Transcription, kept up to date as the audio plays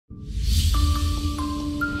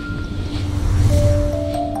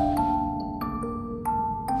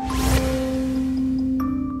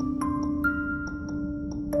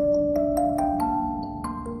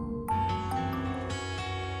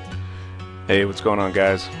Hey, what's going on,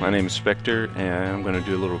 guys? My name is Spectre, and I'm going to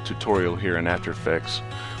do a little tutorial here in After Effects.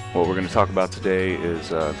 What we're going to talk about today is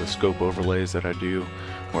the scope overlays that I do,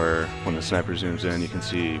 where when the sniper zooms in you can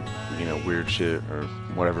see, weird shit or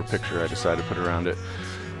whatever picture I decide to put around it.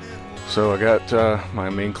 So I got my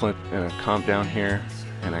main clip comp down here,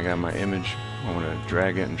 and I got my image. I want to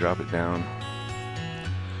drag it and drop it down.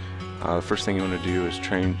 The first thing you want to do is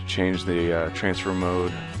change the transfer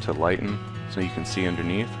mode to Lighten so you can see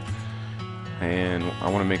underneath. And I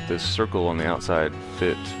want to make this circle on the outside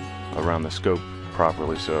fit around the scope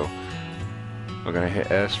properly, so we're going to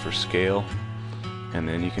hit S for scale, and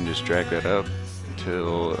then you can just drag that up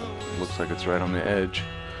until it looks like it's right on the edge.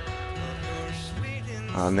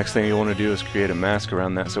 Next thing you want to do is create a mask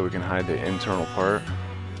around that so we can hide the internal part.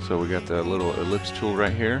 So we got the little ellipse tool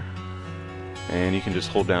right here, and you can just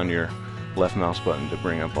hold down your left mouse button to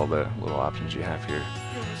bring up all the little options you have here.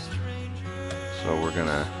 So we're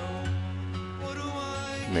gonna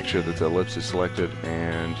make sure that the ellipse is selected,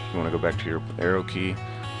 and you want to go back to your arrow key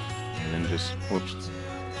and then just whoops.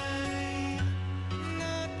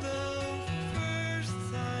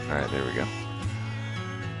 Alright, there we go.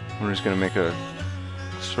 We're just gonna make a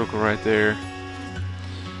circle right there.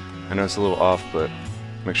 I know it's a little off, but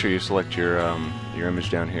make sure you select your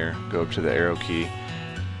image down here, go up to the arrow key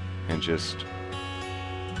and just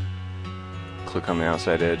click on the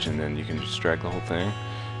outside edge, and then you can just drag the whole thing,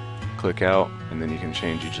 click out, and then you can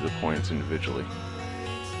change each of the points individually.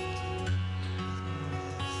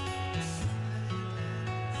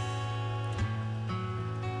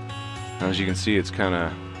 Now, as you can see, it's kind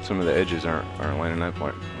of, some of the edges aren't lining up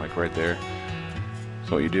like right there.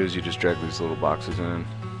 So what you do is you just drag these little boxes in,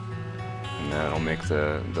 and that'll make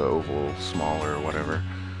the oval smaller or whatever.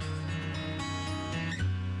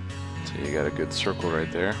 So you got a good circle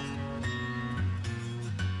right there.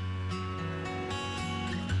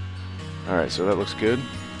 Alright, so that looks good.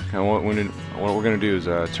 Now what we're going to do is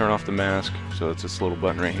turn off the mask, so it's this little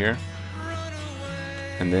button right here,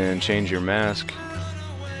 and then change your mask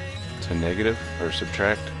to negative or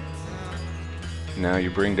subtract. Now you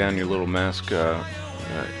bring down your little mask,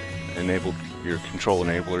 enabled your control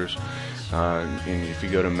enablers, and if you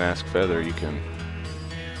go to mask feather you can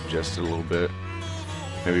adjust it a little bit.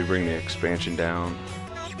 Maybe bring the expansion down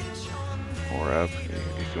or up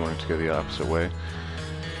if you want it to go the opposite way.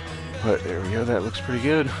 But there we go, that looks pretty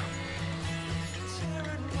good.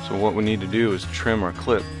 So what we need to do is trim our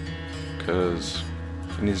clip, because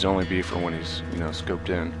it needs to only be for when he's scoped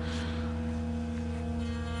in.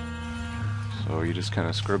 So you just kind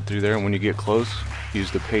of scrub through there, and when you get close, use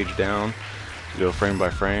the page down to go frame by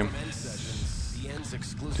frame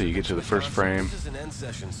until you get to the first frame.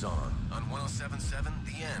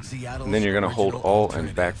 And then you're going to hold Alt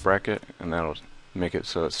and back bracket, and that'll make it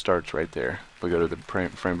so it starts right there. If we go to the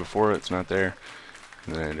frame before it, it's not there,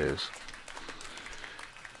 and then it is.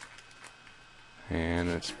 And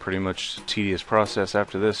it's pretty much a tedious process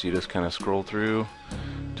after this. You just kind of scroll through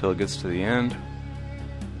till it gets to the end.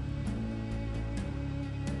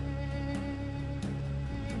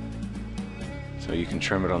 So you can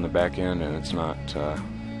trim it on the back end, and it's not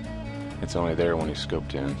it's only there when he's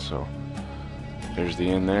scoped in. So there's the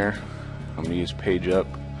end there. I'm going to use page up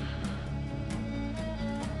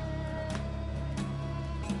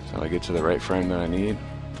so I get to the right frame that I need.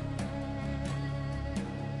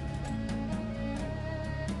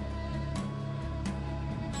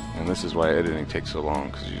 And this is why editing takes so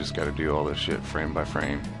long, because you just got to do all this shit frame by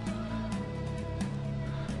frame.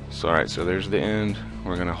 So alright, so there's the end.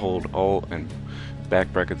 We're going to hold Alt and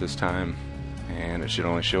back bracket this time, and it should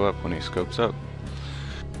only show up when he scopes up.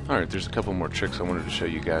 Alright, there's a couple more tricks I wanted to show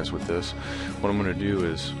you guys with this. What I'm going to do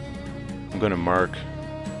is I'm going to mark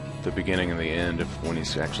the beginning and the end of when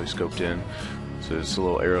he's actually scoped in. So there's a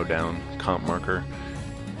little arrow down comp marker.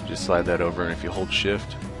 Just slide that over, and if you hold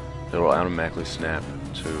shift, it will automatically snap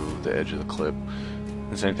to the edge of the clip.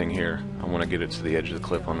 The same thing here. I want to get it to the edge of the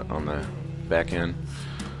clip on the back end.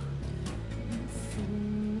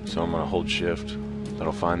 So I'm going to hold shift.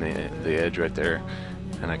 That'll find the edge right there,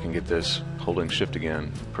 and I can get this holding shift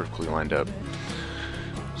again perfectly lined up.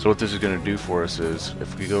 So what this is going to do for us is,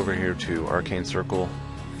 if we go over here to Arcane Circle,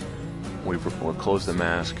 we'll close the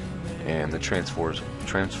mask, and the transforms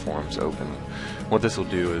open. What this will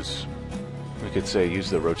do is, we could say use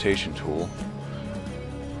the rotation tool.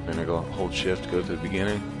 I'm going to go hold shift, go to the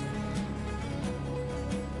beginning,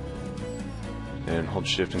 and hold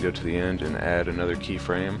shift and go to the end and add another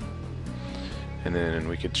keyframe, and then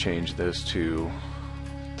we could change this to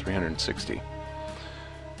 360.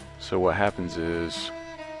 So what happens is,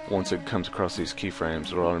 once it comes across these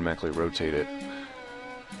keyframes, it'll automatically rotate it,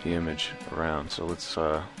 the image around. So let's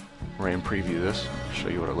RAM preview this, show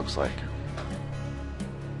you what it looks like.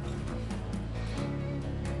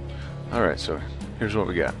 Alright, so here's what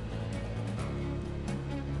we got.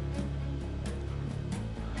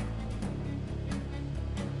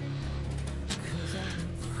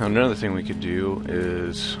 Now, another thing we could do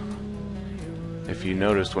is, if you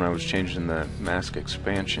noticed when I was changing the mask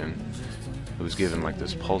expansion, it was given like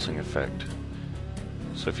this pulsing effect.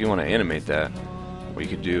 So if you want to animate that, what you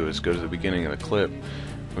could do is go to the beginning of the clip.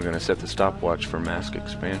 We're going to set the stopwatch for mask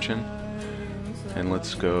expansion, and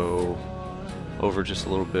let's go over just a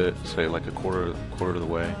little bit, say like a quarter of the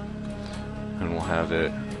way, and we'll have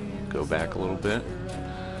it go back a little bit,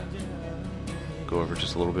 go over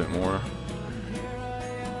just a little bit more,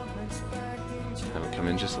 have it come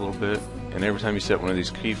in just a little bit, and every time you set one of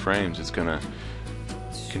these keyframes, it's going to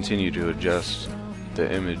continue to adjust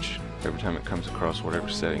the image every time it comes across whatever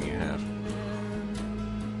setting you have.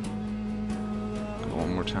 Go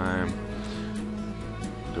one more time,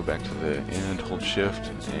 go back to the end, hold shift,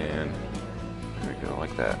 and there we go,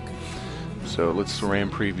 like that. So let's RAM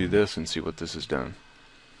preview this and see what this has done.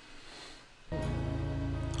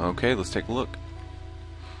 Okay, let's take a look.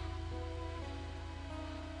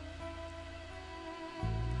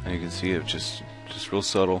 And you can see it just real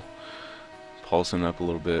subtle, pulsing up a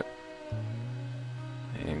little bit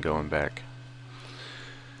and going back.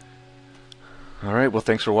 Alright, well,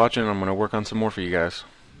 thanks for watching. I'm going to work on some more for you guys.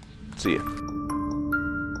 See ya.